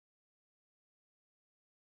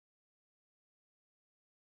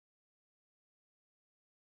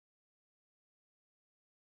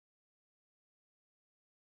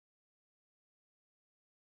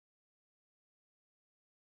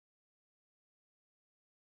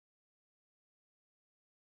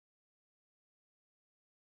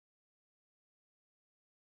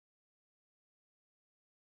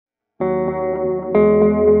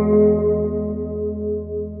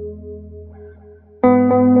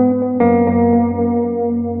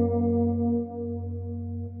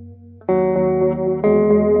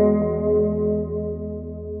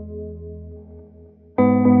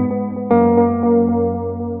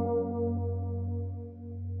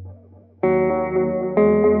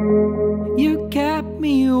You kept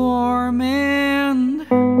me warm and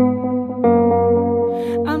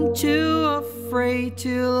I'm too afraid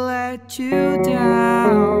to let you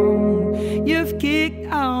down. You've kicked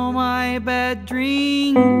out my bad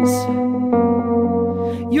dreams.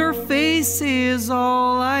 Your face is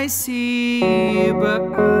all I see, but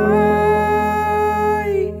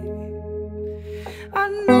I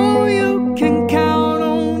know you can count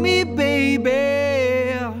on me,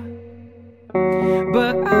 baby.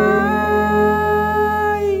 But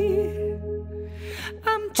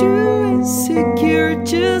I'm too insecure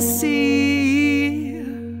to see.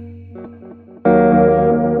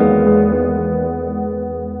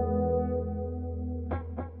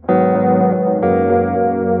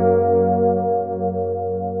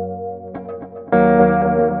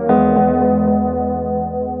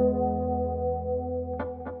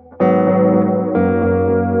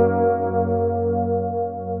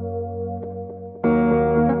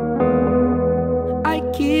 I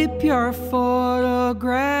keep your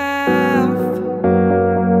photograph.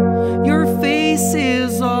 Your face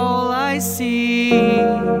is all I see.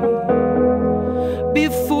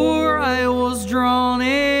 Before I was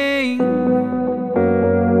drowning,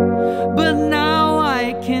 but now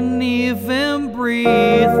I can't even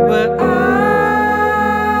breathe. But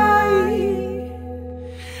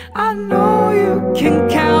I know you can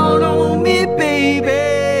count on me, baby.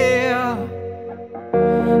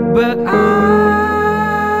 But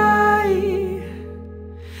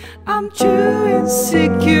I'm too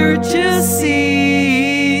insecure to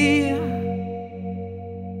see.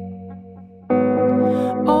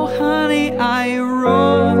 Oh honey, I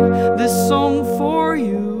wrote this song for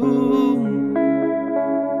you.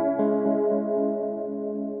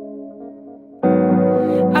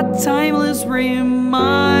 A timeless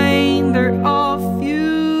reminder of you.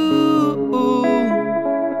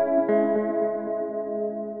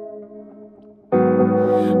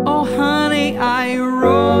 Oh honey, I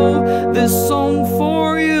wrote this song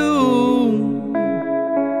for you.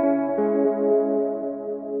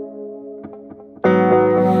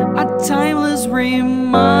 A timeless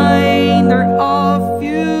reminder of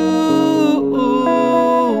you.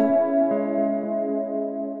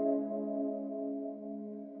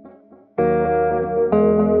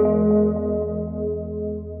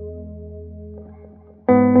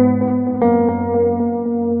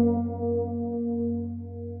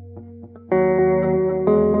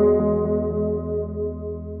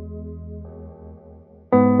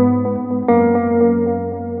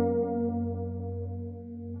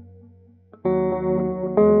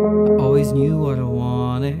 Always knew what I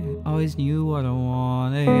wanted, always knew what I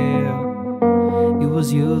wanted. It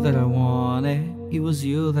was you that I wanted, it was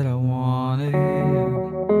you that I wanted.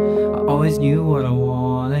 I always knew what I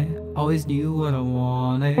wanted, always knew what I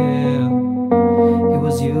wanted. It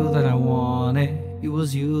was you that I wanted, it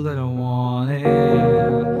was you that I wanted.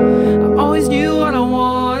 I always knew what I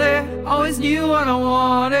wanted, always knew what I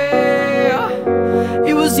wanted.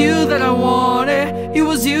 It was you that I wanted, it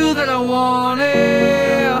was you that I wanted.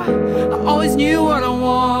 I always knew what I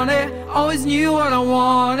wanted, always knew what I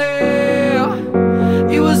wanted.